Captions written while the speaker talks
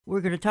We're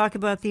going to talk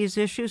about these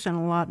issues and a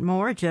lot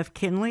more. Jeff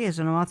Kinley is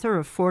an author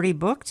of 40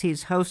 books.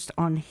 He's host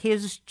on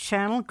his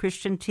channel,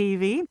 Christian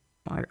TV.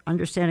 Our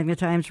Understanding the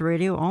Times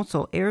Radio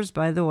also airs,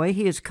 by the way.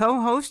 He is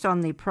co-host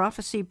on the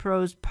Prophecy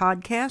Pros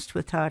podcast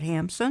with Todd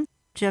Hampson.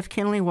 Jeff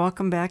Kinley,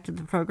 welcome back to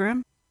the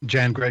program.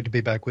 Jan, great to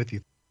be back with you.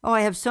 Oh,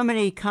 I have so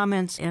many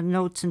comments and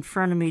notes in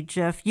front of me,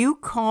 Jeff. You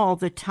call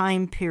the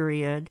time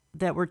period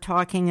that we're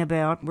talking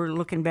about, we're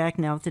looking back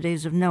now at the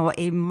days of Noah,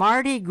 a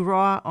Mardi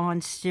Gras on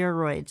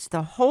steroids.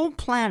 The whole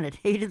planet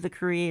hated the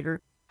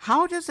Creator.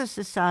 How does a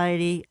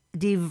society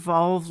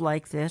devolve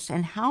like this,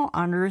 and how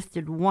on earth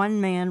did one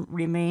man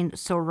remain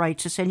so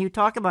righteous? And you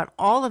talk about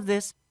all of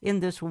this in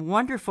this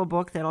wonderful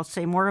book that I'll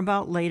say more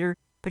about later.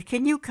 But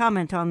can you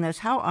comment on this?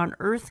 How on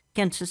earth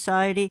can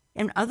society,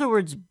 in other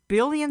words,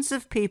 billions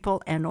of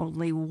people and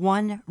only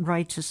one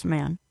righteous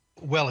man?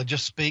 Well, it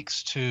just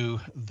speaks to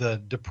the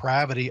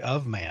depravity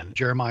of man.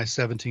 Jeremiah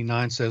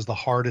 17:9 says, the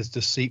heart is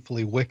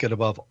deceitfully wicked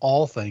above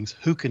all things.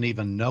 Who can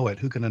even know it?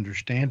 Who can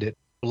understand it?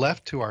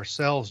 Left to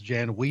ourselves,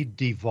 Jan, we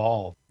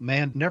devolve.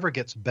 Man never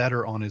gets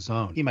better on his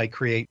own. He may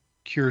create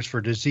cures for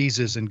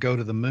diseases and go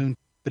to the moon,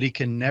 but he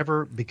can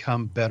never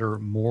become better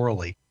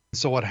morally.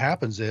 So what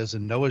happens is,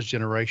 in Noah's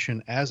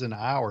generation, as in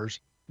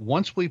ours,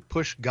 once we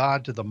push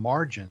God to the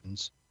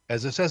margins,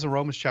 as it says in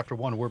Romans chapter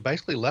 1, we're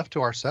basically left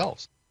to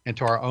ourselves and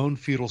to our own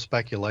futile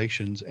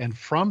speculations. And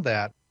from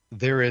that,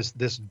 there is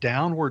this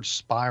downward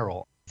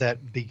spiral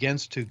that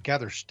begins to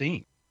gather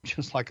steam,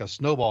 just like a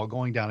snowball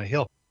going down a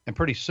hill. And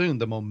pretty soon,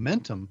 the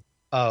momentum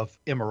of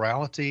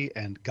immorality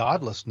and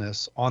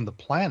godlessness on the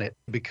planet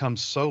becomes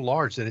so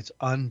large that it's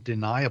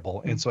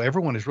undeniable. And so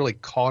everyone is really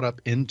caught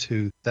up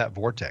into that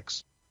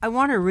vortex. I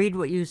want to read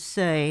what you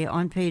say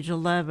on page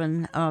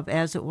 11 of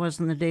As It Was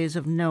in the Days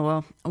of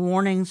Noah,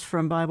 warnings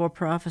from Bible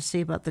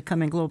prophecy about the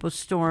coming global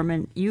storm.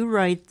 And you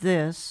write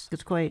this,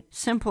 it's quite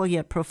simple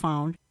yet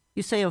profound.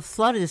 You say a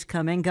flood is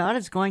coming. God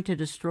is going to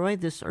destroy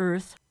this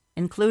earth,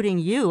 including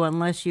you,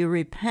 unless you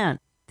repent.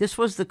 This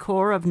was the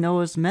core of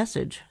Noah's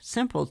message,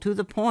 simple, to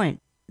the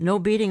point, no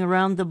beating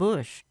around the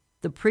bush.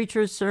 The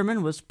preacher's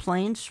sermon was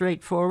plain,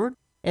 straightforward,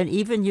 and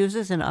even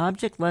uses an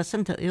object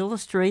lesson to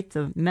illustrate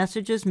the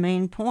message's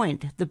main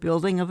point, the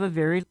building of a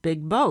very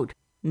big boat.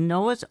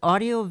 Noah's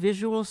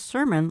audio-visual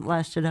sermon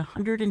lasted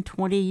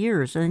 120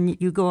 years, and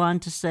you go on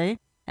to say,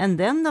 and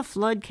then the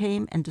flood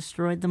came and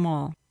destroyed them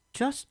all.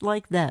 Just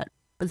like that.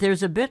 But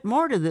there's a bit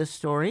more to this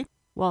story.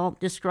 While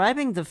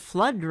describing the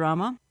flood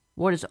drama,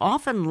 what is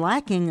often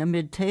lacking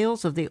amid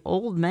tales of the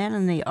old man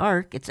in the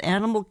ark, its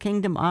animal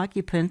kingdom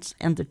occupants,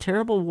 and the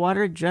terrible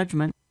water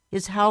judgment,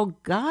 is how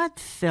God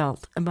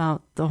felt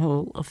about the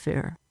whole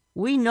affair.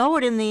 We know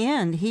it in the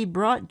end. He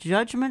brought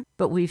judgment,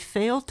 but we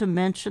fail to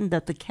mention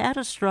that the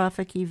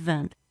catastrophic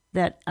event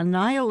that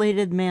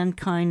annihilated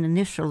mankind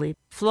initially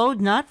flowed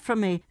not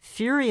from a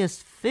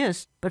furious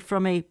fist, but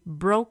from a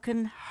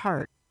broken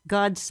heart.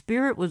 God's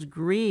spirit was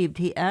grieved.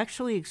 He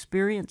actually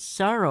experienced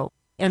sorrow,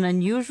 an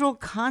unusual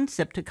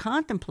concept to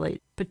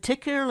contemplate,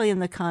 particularly in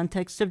the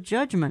context of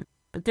judgment.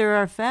 But there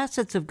are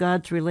facets of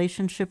God's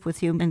relationship with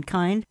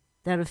humankind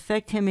that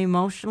affect him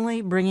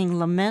emotionally, bringing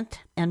lament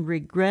and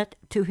regret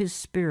to his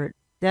spirit.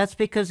 That's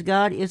because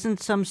God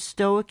isn't some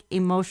stoic,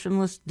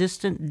 emotionless,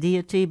 distant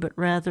deity, but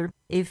rather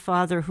a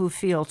father who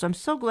feels. I'm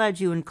so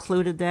glad you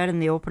included that in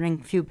the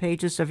opening few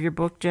pages of your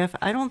book, Jeff.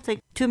 I don't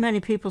think too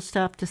many people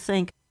stop to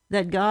think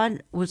that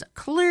God was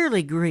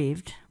clearly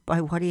grieved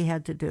by what he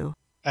had to do.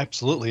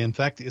 Absolutely. In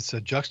fact, it's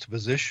a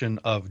juxtaposition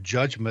of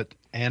judgment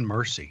and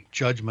mercy,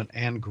 judgment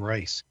and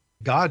grace.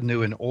 God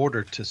knew in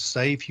order to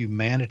save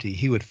humanity,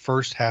 he would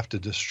first have to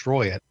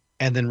destroy it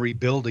and then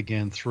rebuild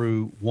again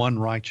through one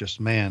righteous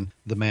man,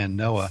 the man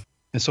Noah.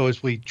 And so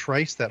as we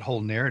trace that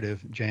whole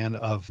narrative, Jan,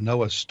 of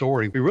Noah's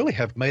story, we really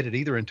have made it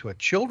either into a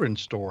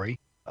children's story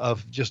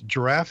of just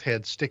giraffe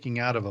heads sticking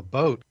out of a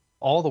boat,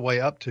 all the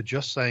way up to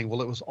just saying,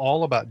 well, it was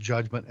all about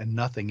judgment and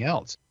nothing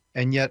else.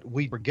 And yet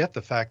we forget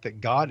the fact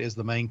that God is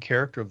the main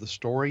character of the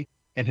story,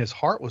 and his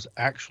heart was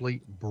actually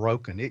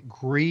broken. It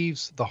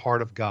grieves the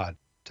heart of God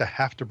to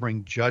have to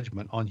bring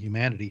judgment on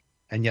humanity.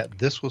 And yet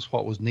this was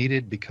what was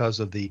needed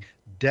because of the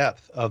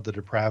depth of the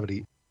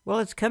depravity. Well,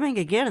 it's coming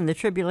again in the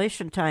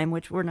tribulation time,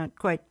 which we're not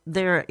quite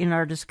there in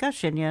our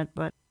discussion yet,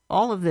 but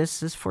all of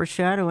this is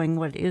foreshadowing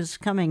what is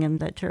coming in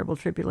that terrible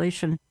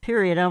tribulation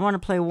period. I want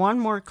to play one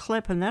more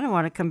clip, and then I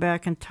want to come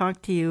back and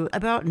talk to you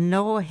about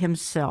Noah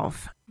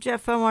himself.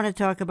 Jeff, I want to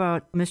talk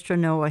about Mr.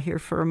 Noah here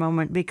for a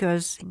moment,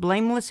 because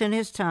blameless in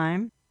his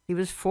time, he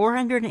was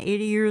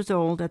 480 years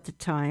old at the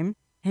time,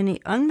 and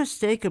he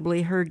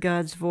unmistakably heard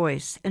God's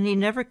voice, and he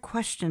never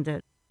questioned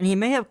it. And he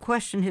may have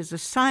questioned his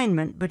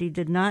assignment, but he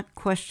did not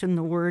question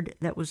the word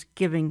that was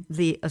giving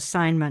the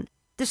assignment.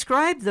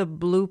 Describe the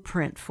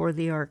blueprint for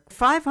the ark.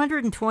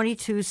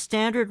 522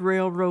 standard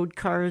railroad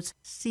cars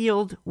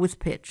sealed with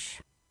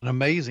pitch. An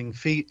amazing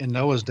feat in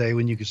Noah's day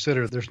when you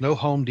consider there's no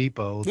Home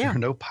Depot, there are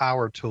no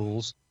power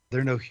tools,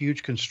 there are no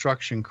huge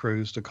construction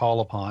crews to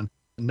call upon.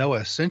 Noah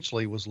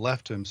essentially was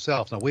left to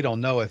himself. Now, we don't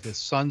know if his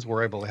sons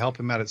were able to help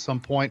him out at some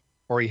point,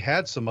 or he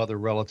had some other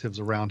relatives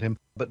around him.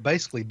 But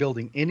basically,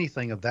 building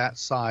anything of that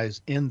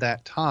size in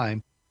that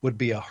time would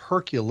be a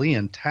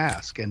Herculean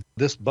task. And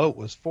this boat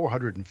was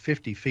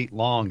 450 feet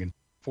long and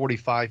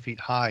 45 feet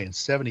high and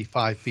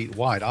 75 feet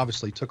wide.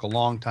 Obviously, took a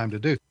long time to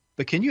do.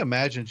 But can you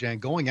imagine, Jan,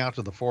 going out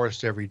to the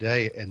forest every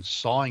day and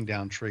sawing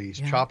down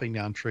trees, chopping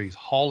down trees,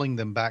 hauling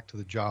them back to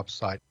the job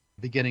site,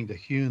 beginning to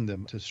hewn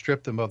them, to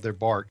strip them of their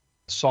bark,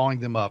 sawing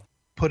them up,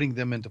 putting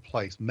them into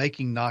place,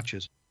 making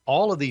notches.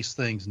 All of these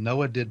things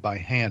Noah did by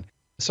hand.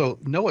 So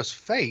Noah's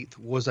faith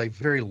was a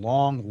very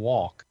long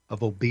walk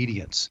of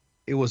obedience.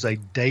 It was a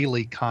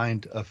daily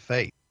kind of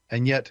faith.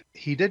 And yet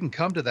he didn't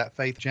come to that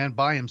faith, Jan,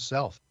 by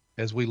himself.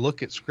 As we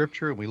look at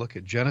Scripture and we look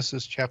at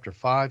Genesis chapter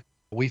 5,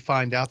 we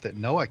find out that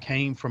Noah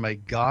came from a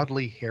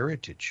godly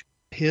heritage.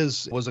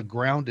 His was a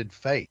grounded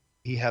faith.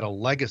 He had a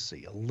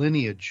legacy, a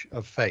lineage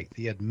of faith.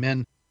 He had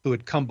men who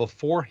had come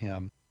before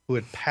him, who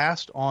had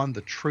passed on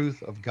the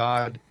truth of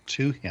God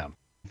to him.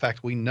 In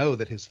fact, we know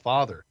that his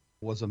father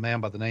was a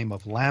man by the name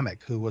of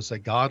Lamech, who was a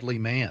godly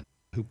man,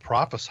 who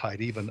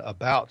prophesied even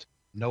about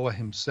Noah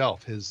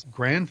himself. His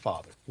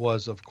grandfather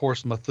was, of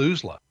course,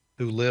 Methuselah,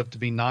 who lived to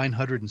be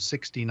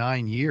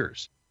 969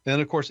 years. Then,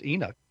 of course,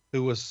 Enoch,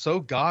 who was so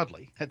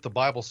godly that the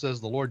Bible says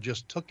the Lord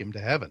just took him to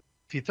heaven.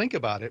 If you think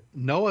about it,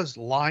 Noah's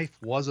life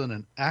wasn't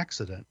an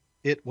accident.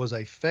 It was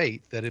a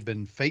faith that had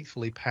been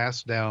faithfully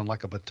passed down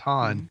like a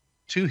baton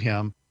to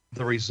him.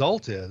 The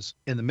result is,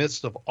 in the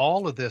midst of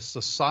all of this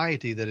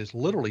society that is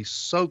literally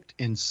soaked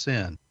in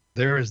sin,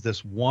 there is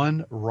this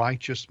one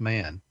righteous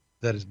man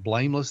that is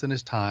blameless in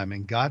his time,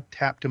 and God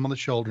tapped him on the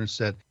shoulder and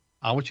said,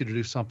 I want you to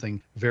do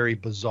something very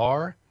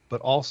bizarre, but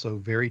also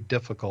very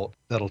difficult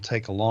that'll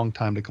take a long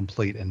time to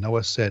complete. And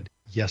Noah said,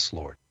 yes,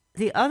 Lord.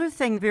 The other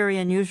thing very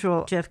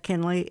unusual, Jeff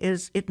Kinley,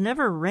 is it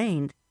never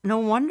rained. No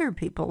wonder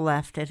people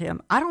laughed at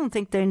him. I don't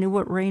think they knew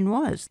what rain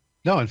was.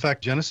 No, in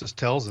fact, Genesis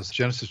tells us,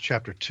 Genesis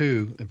chapter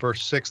 2, in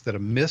verse 6, that a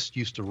mist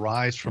used to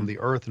rise from the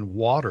earth and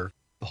water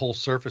the whole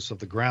surface of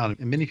the ground.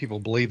 And many people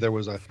believe there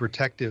was a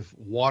protective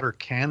water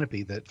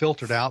canopy that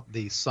filtered out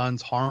the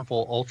sun's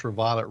harmful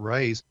ultraviolet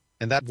rays.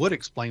 And that would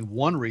explain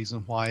one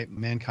reason why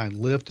mankind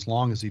lived as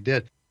long as he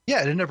did.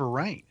 Yeah, it never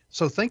rained.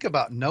 So think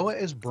about Noah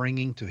is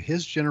bringing to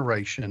his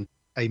generation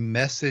a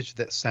message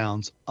that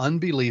sounds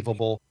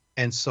unbelievable.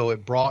 And so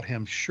it brought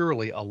him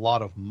surely a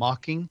lot of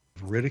mocking,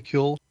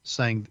 ridicule,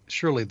 saying,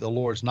 surely the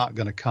Lord's not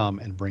going to come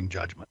and bring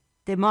judgment.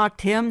 They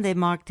mocked him, they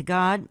mocked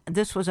God.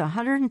 This was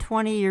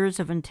 120 years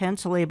of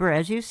intense labor,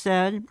 as you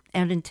said,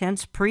 and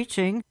intense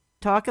preaching.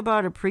 Talk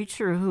about a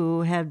preacher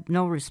who had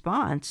no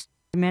response.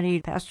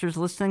 Many pastors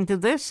listening to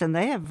this, and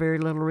they have very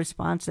little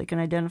response. They can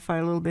identify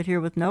a little bit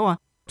here with Noah.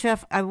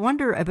 Jeff, I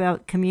wonder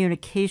about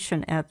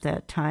communication at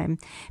that time,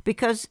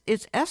 because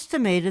it's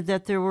estimated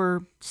that there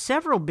were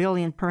several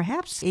billion,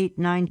 perhaps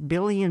 8-9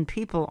 billion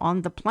people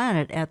on the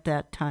planet at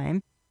that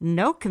time.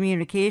 No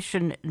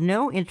communication,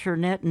 no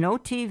internet, no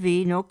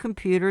TV, no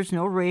computers,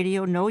 no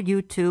radio, no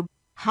YouTube.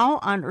 How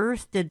on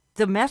earth did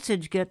the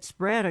message get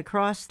spread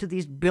across to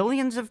these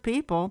billions of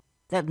people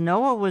that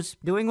Noah was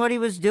doing what he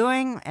was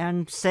doing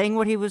and saying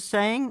what he was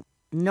saying?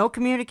 No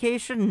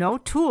communication, no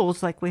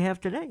tools like we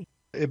have today.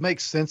 It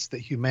makes sense that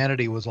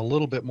humanity was a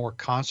little bit more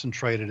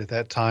concentrated at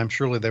that time.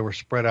 Surely they were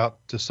spread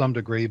out to some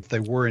degree. If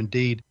they were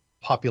indeed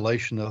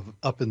population of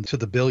up into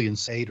the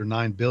billions, 8 or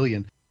 9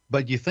 billion.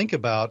 But you think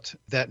about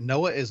that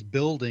Noah is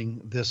building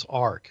this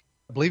ark.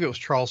 I believe it was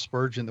Charles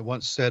Spurgeon that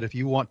once said, if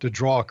you want to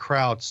draw a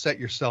crowd, set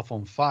yourself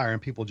on fire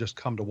and people just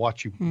come to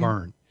watch you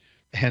burn.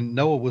 And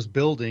Noah was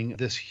building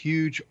this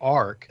huge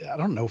ark. I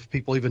don't know if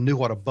people even knew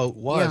what a boat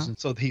was. Yeah. And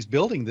so he's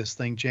building this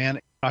thing, Jan.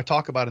 I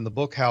talk about in the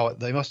book how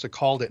they must have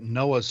called it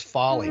Noah's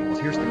Folly. Well,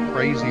 here's the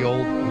crazy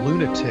old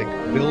lunatic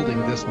building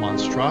this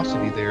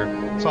monstrosity there.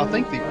 So I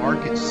think the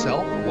ark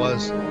itself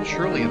was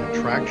surely an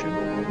attraction.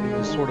 It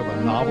was sort of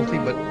a novelty.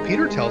 But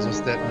Peter tells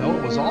us that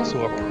Noah was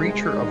also a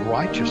preacher of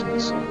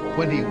righteousness.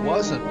 When he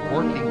wasn't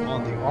working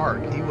on the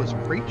ark, he was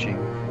preaching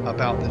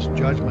about this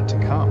judgment to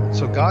come.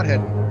 So God had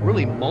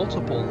really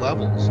multiple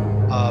levels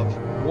of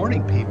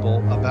warning people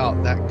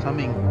about that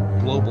coming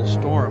global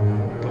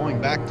storm.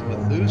 Going back to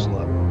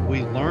Methuselah,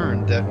 we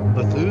learned that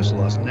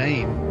Methuselah's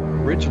name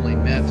originally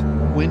meant,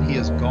 when he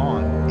is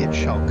gone, it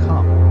shall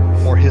come,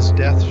 or his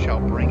death shall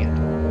bring it.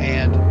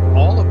 And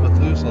all of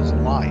Methuselah's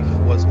life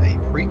was a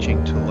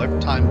preaching tool. Every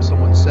time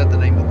someone said the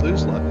name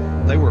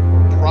Methuselah, they were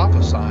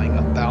prophesying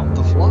about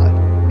the flood.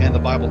 And the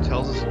Bible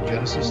tells us in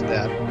Genesis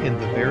that in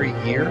the very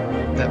year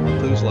that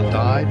Methuselah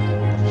died,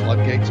 the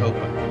floodgates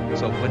opened.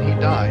 So when he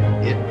died,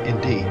 it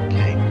indeed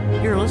came.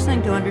 You're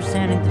listening to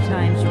Understanding the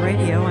Times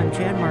Radio. I'm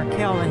Jan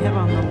Markell. I have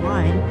on the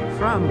line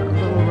from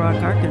Little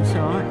Rock,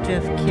 Arkansas,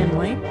 Jeff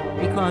Kinley,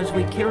 because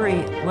we carry,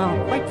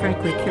 well, quite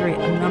frankly, carry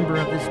a number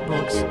of his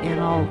books, and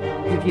I'll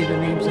give you the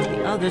names of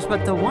the others.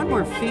 But the one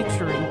we're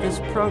featuring this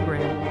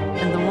program,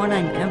 and the one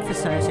I'm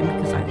emphasizing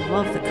because I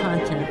love the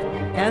content,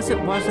 As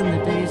It Was in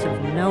the Days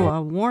of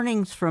Noah,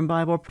 Warnings from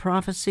Bible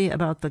Prophecy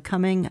About the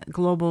Coming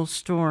Global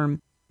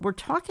Storm. We're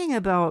talking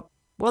about,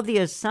 well, the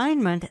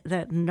assignment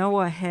that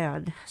Noah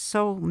had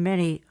so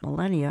many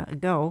millennia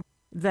ago.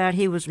 that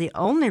he was the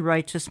only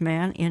righteous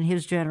man in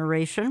his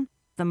generation.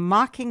 The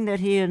mocking that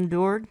he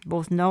endured,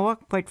 both Noah,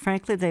 quite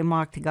frankly, they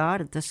mocked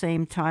God at the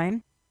same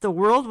time. The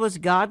world was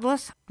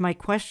godless. My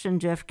question,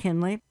 Jeff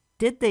Kinley,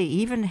 did they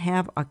even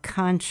have a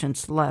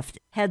conscience left?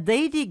 Had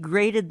they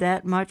degraded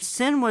that much?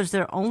 Sin was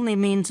their only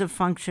means of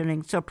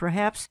functioning, so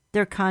perhaps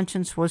their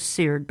conscience was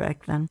seared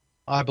back then.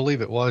 I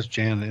believe it was,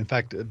 Jan. In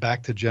fact,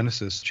 back to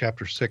Genesis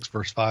chapter 6,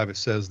 verse 5, it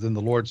says, "Then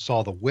the Lord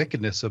saw the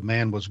wickedness of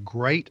man was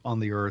great on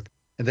the earth,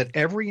 and that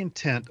every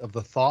intent of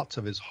the thoughts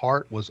of his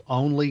heart was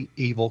only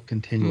evil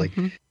continually."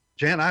 Mm-hmm.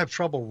 Jan, I have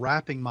trouble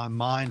wrapping my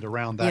mind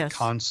around that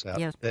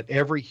concept, that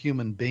every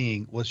human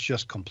being was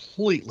just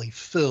completely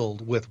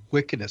filled with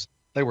wickedness.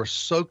 They were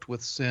soaked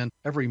with sin.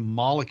 Every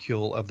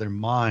molecule of their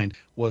mind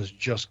was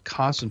just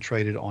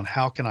concentrated on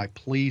how can I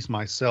please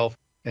myself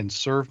and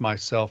serve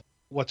myself.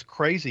 What's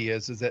crazy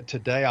is that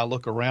today I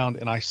look around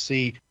and I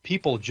see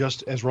people,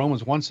 just as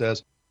Romans 1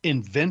 says,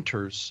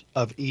 inventors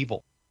of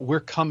evil. We're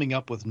coming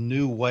up with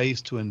new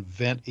ways to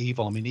invent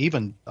evil. I mean,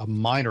 even a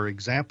minor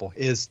example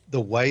is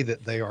the way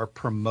that they are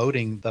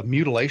promoting the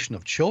mutilation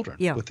of children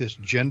with this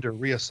gender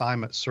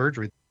reassignment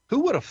surgery.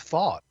 Who would have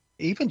thought,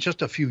 even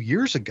just a few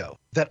years ago,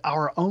 that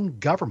our own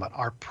government,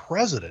 our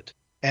president,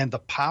 and the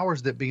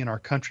powers that be in our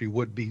country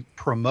would be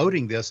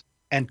promoting this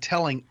and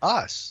telling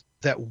us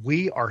that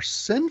we are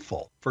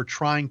sinful for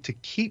trying to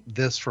keep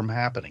this from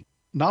happening?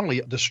 Not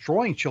only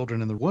destroying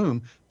children in the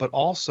womb, but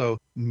also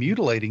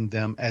mutilating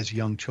them as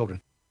young children.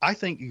 I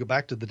think you go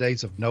back to the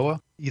days of Noah.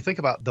 You think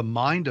about the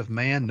mind of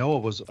man. Noah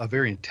was a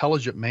very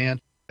intelligent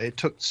man. It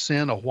took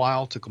sin a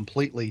while to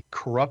completely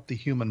corrupt the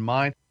human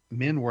mind.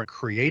 Men were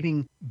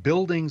creating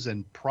buildings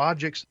and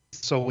projects.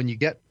 So when you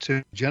get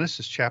to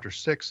Genesis chapter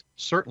 6,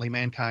 certainly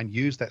mankind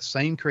used that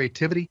same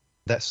creativity,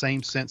 that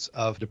same sense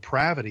of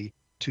depravity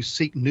to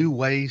seek new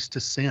ways to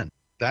sin.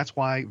 That's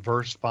why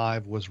verse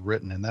 5 was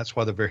written, and that's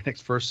why the very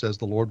next verse says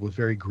the Lord was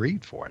very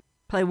grieved for it.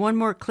 Play one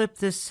more clip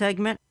this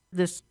segment.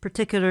 This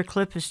particular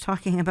clip is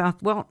talking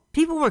about, well,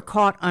 people were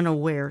caught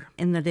unaware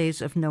in the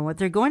days of Noah.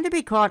 They're going to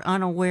be caught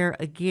unaware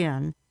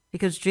again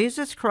because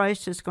Jesus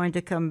Christ is going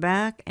to come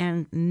back,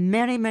 and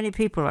many, many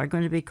people are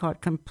going to be caught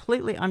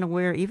completely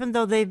unaware, even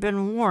though they've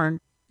been warned,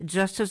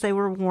 just as they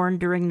were warned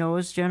during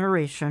Noah's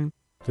generation.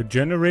 The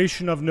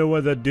generation of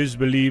Noah that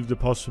disbelieved the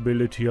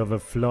possibility of a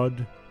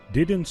flood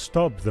didn't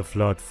stop the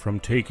flood from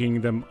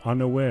taking them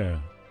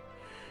unaware.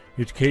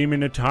 It came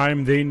in a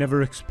time they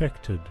never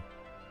expected.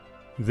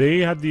 They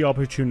had the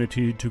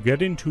opportunity to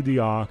get into the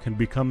ark and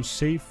become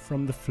safe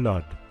from the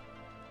flood.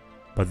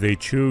 But they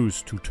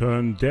chose to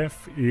turn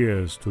deaf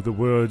ears to the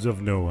words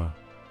of Noah.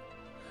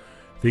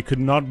 They could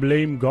not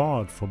blame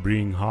God for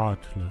being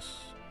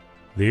heartless.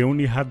 They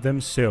only had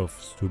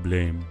themselves to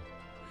blame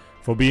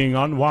for being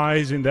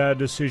unwise in their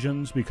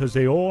decisions, because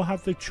they all had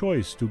the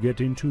choice to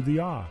get into the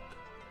ark.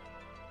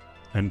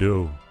 And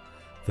oh,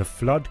 the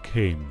flood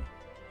came.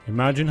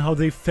 Imagine how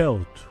they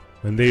felt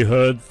when they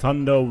heard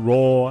thunder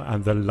roar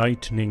and the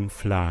lightning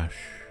flash.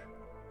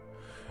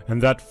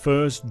 And that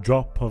first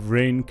drop of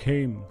rain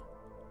came.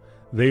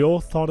 They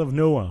all thought of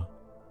Noah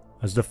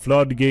as the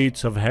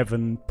floodgates of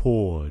heaven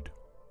poured.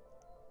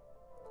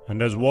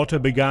 And as water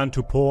began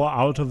to pour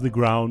out of the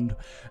ground,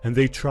 and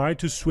they tried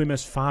to swim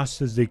as fast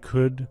as they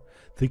could,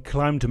 they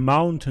climbed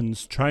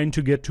mountains trying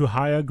to get to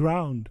higher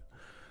ground.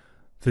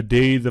 The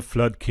day the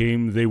flood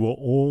came, they were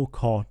all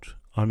caught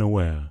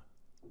unaware.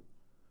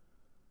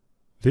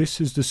 This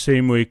is the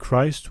same way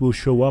Christ will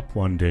show up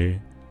one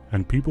day,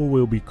 and people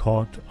will be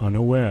caught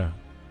unaware.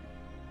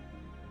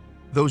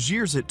 Those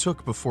years it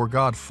took before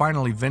God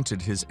finally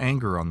vented his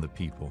anger on the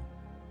people,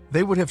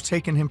 they would have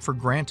taken him for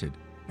granted,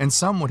 and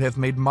some would have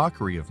made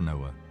mockery of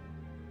Noah.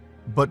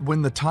 But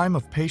when the time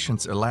of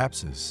patience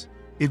elapses,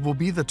 it will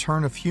be the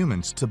turn of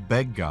humans to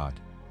beg God.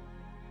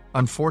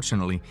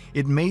 Unfortunately,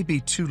 it may be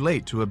too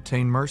late to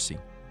obtain mercy.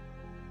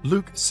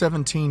 Luke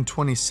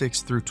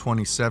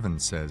 17:26-27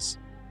 says,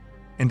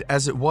 "And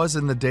as it was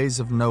in the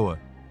days of Noah,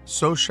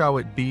 so shall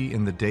it be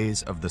in the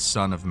days of the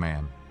Son of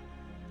Man.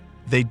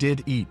 They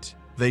did eat,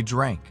 they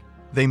drank,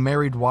 they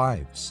married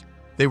wives,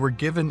 they were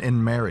given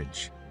in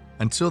marriage,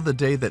 until the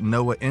day that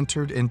Noah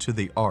entered into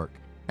the ark,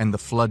 and the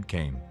flood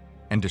came,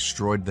 and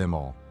destroyed them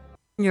all."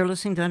 You're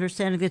listening to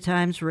Understanding the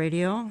Times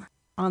Radio.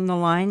 On the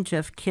line,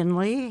 Jeff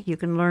Kinley. You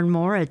can learn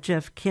more at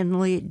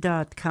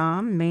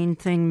jeffkinley.com. Main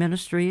Thing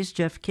Ministries,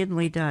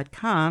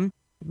 jeffkinley.com.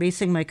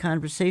 Basing my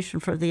conversation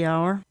for the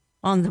hour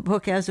on the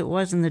book As It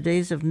Was in the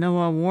Days of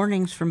Noah,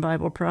 Warnings from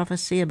Bible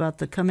Prophecy about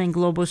the Coming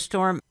Global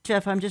Storm.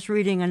 Jeff, I'm just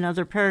reading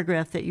another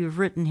paragraph that you've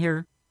written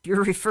here.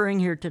 You're referring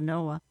here to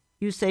Noah.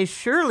 You say,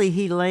 surely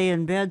he lay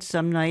in bed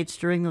some nights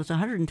during those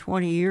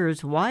 120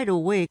 years, wide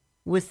awake,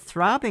 with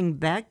throbbing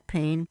back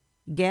pain,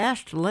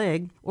 gashed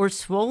leg, or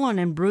swollen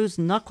and bruised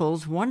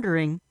knuckles,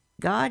 wondering,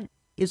 God,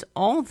 is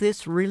all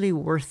this really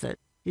worth it?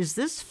 Is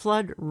this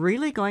flood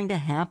really going to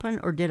happen,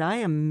 or did I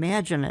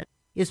imagine it?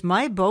 Is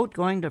my boat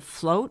going to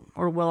float,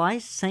 or will I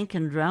sink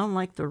and drown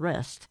like the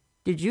rest?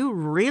 Did you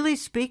really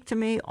speak to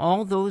me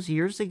all those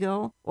years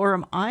ago, or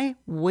am I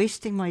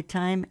wasting my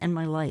time and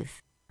my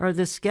life? Are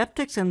the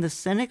skeptics and the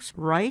cynics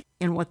right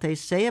in what they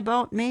say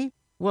about me?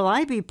 Will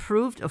I be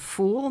proved a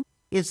fool?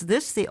 Is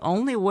this the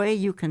only way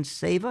you can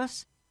save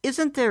us?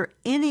 Isn't there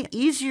any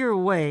easier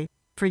way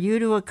for you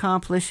to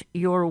accomplish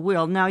your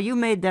will? Now, you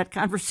made that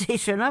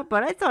conversation up,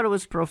 but I thought it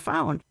was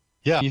profound.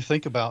 Yeah, you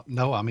think about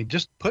Noah. I mean,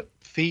 just put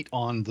feet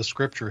on the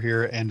scripture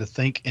here and to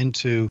think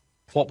into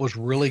what was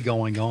really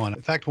going on.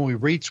 In fact, when we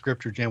read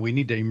scripture, Jan, we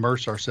need to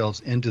immerse ourselves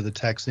into the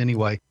text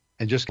anyway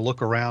and just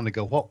look around and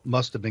go, what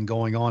must have been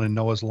going on in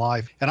Noah's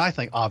life? And I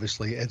think,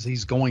 obviously, as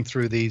he's going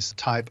through these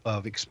type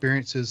of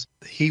experiences,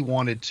 he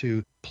wanted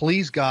to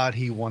please God.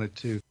 He wanted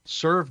to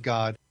serve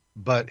God.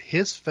 But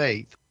his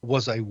faith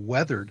was a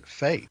weathered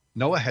faith.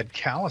 Noah had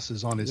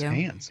calluses on his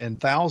hands, and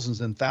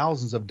thousands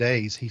of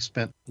days he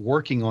spent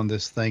working on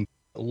this thing.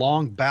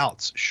 Long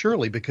bouts,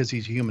 surely because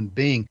he's a human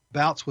being,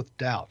 bouts with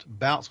doubt,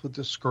 bouts with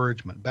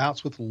discouragement,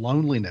 bouts with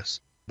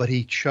loneliness. But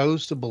he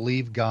chose to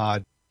believe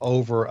God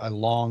over a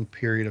long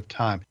period of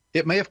time.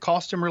 It may have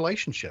cost him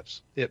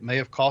relationships. It may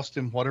have cost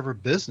him whatever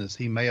business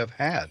he may have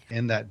had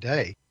in that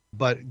day.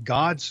 But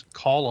God's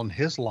call on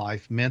his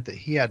life meant that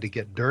he had to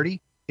get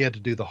dirty. He had to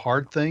do the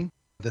hard thing,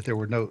 that there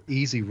were no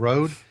easy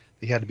road.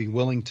 He had to be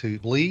willing to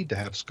bleed, to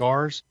have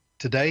scars.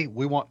 Today,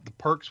 we want the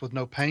perks with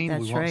no pain.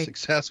 That's we want right.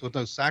 success with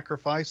no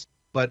sacrifice.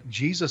 But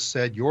Jesus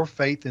said, your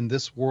faith in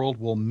this world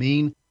will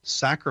mean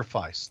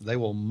sacrifice. They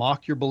will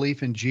mock your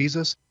belief in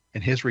Jesus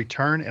and his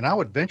return. And I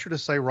would venture to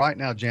say right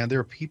now, Jan, there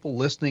are people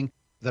listening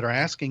that are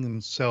asking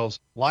themselves,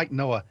 like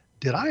Noah,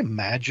 did I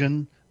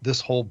imagine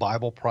this whole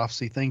Bible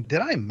prophecy thing? Did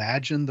I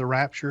imagine the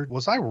rapture?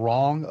 Was I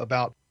wrong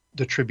about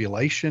the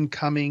tribulation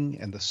coming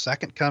and the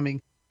second coming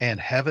and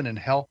heaven and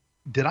hell?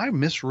 Did I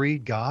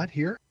misread God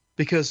here?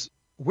 Because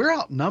we're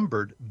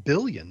outnumbered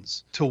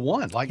billions to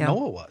one, like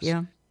Noah was.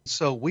 Yeah.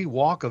 So we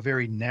walk a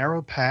very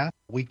narrow path.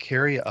 We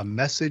carry a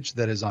message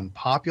that is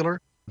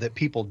unpopular, that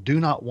people do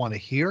not want to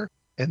hear,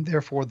 and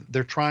therefore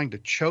they're trying to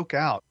choke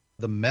out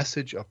the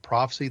message of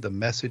prophecy, the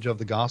message of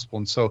the gospel.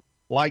 And so,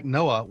 like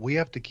Noah, we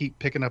have to keep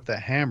picking up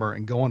that hammer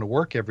and going to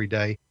work every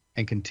day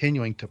and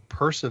continuing to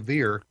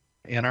persevere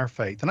in our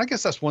faith. And I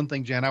guess that's one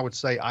thing, Jan, I would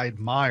say I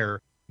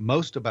admire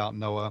most about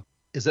Noah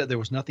is that there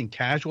was nothing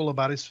casual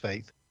about his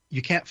faith.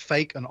 You can't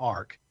fake an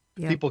ark.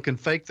 Yeah. People can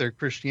fake their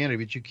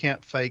Christianity, but you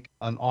can't fake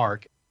an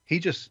ark. He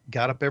just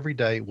got up every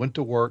day, went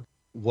to work,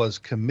 was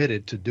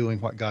committed to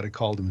doing what God had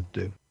called him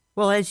to do.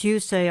 Well, as you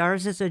say,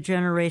 ours is a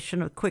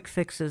generation of quick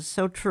fixes.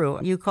 So true.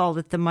 You called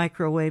it the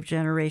microwave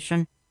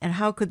generation. And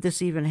how could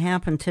this even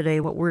happen today?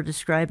 What we're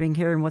describing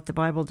here and what the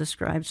Bible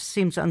describes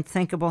seems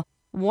unthinkable.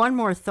 One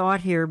more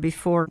thought here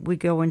before we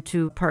go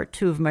into part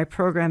 2 of my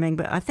programming.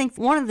 But I think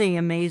one of the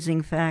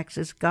amazing facts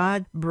is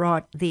God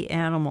brought the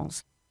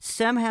animals.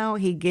 Somehow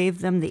he gave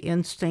them the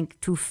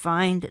instinct to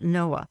find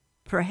Noah,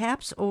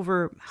 perhaps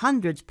over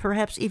hundreds,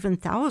 perhaps even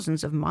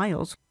thousands of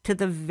miles, to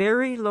the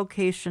very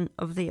location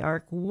of the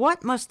ark.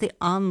 What must the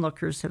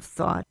onlookers have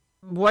thought?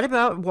 What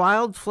about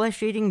wild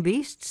flesh-eating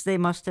beasts? They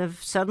must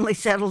have suddenly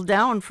settled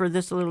down for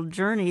this little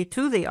journey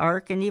to the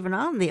ark and even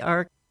on the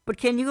ark. But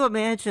can you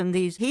imagine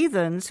these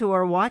heathens who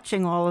are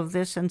watching all of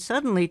this, and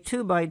suddenly,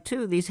 2 by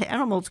 2, these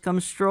animals come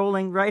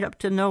strolling right up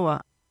to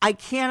Noah? I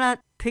cannot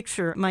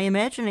picture. My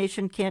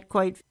imagination can't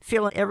quite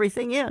fill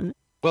everything in.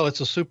 Well, it's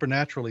a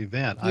supernatural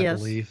event, I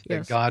believe,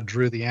 that God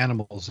drew the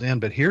animals in.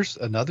 But here's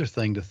another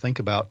thing to think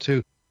about,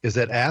 too, is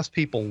that as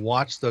people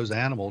watch those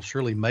animals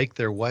surely make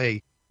their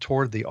way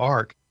toward the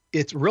ark,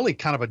 it's really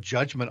kind of a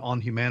judgment on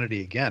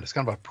humanity again. It's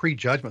kind of a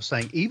prejudgment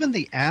saying even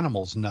the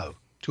animals know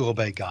to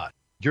obey God.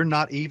 You're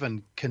not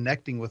even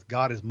connecting with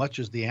God as much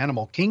as the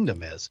animal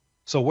kingdom is.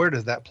 So where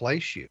does that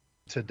place you?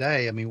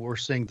 Today, I mean, we're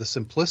seeing the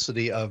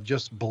simplicity of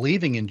just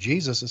believing in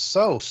Jesus is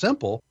so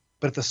simple,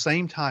 but at the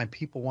same time,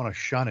 people want to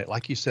shun it.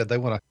 Like you said, they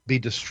want to be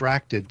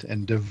distracted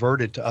and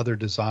diverted to other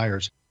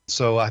desires.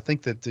 So I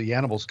think that the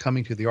animals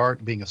coming to the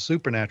ark being a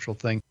supernatural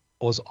thing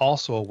was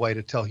also a way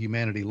to tell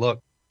humanity, look,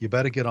 you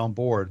better get on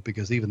board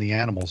because even the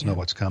animals know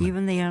what's coming.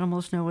 Even the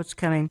animals know what's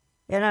coming.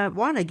 And I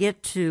want to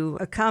get to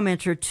a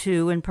comment or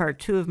two in part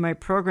 2 of my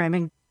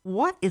programming.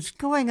 What is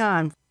going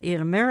on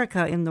in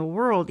America, in the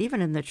world,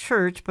 even in the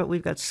church? But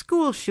we've got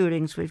school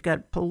shootings, we've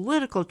got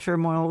political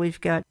turmoil, we've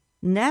got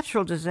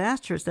natural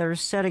disasters that are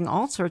setting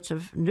all sorts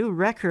of new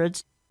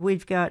records.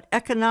 We've got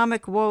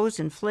economic woes,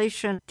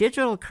 inflation,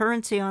 digital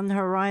currency on the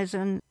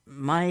horizon.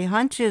 My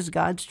hunch is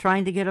God's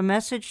trying to get a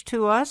message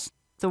to us.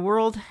 The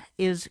world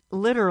is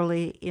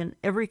literally in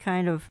every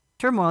kind of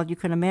turmoil you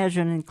can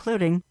imagine,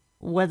 including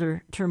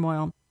weather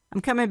turmoil.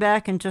 I'm coming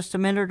back in just a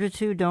minute or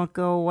two. Don't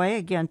go away.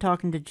 Again,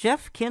 talking to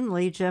Jeff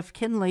Kinley,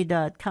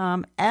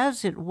 jeffkinley.com,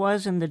 as it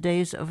was in the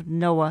days of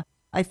Noah.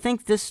 I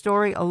think this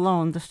story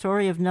alone, the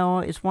story of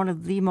Noah, is one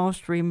of the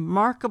most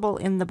remarkable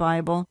in the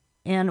Bible.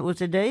 And it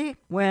was a day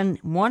when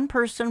one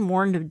person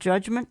warned of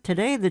judgment.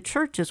 Today, the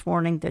church is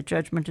warning that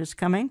judgment is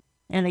coming.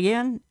 And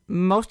again,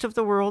 most of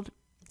the world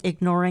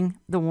ignoring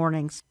the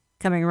warnings.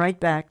 Coming right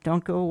back.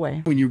 Don't go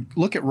away. When you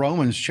look at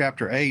Romans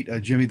chapter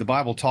 8, Jimmy, the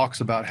Bible talks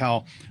about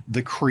how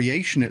the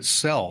creation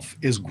itself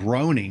is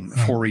groaning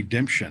for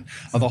redemption.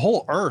 The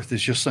whole earth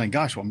is just saying,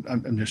 gosh, well,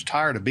 I'm just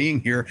tired of being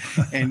here,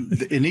 and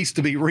it needs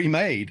to be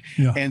remade.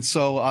 Yeah. And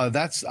so I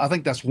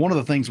think that's one of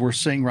the things we're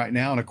seeing right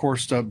now. And of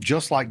course,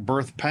 just like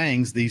birth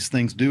pangs, these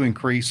things do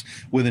increase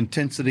with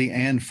intensity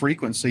and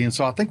frequency. And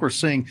so I think we're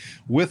seeing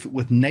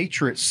with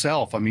nature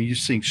itself, I mean, you're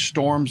seeing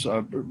storms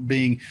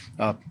being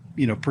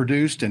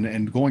produced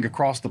and going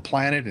across the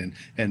planet,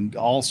 and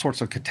all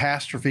sorts of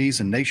catastrophes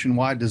and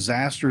nationwide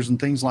disasters and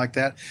things like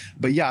that.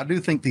 But yeah, I do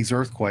think these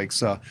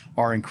earthquakes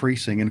are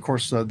increasing. And of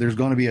course, there's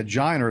going to be a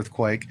giant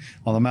earthquake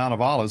on the Mount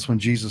of Olives when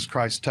Jesus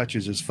Christ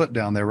touches his foot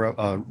down there.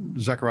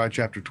 Zechariah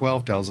chapter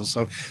 12 tells us.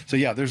 So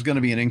yeah, there's going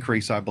to be an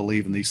increase, I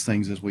believe, in these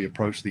things as we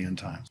approach the end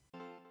times.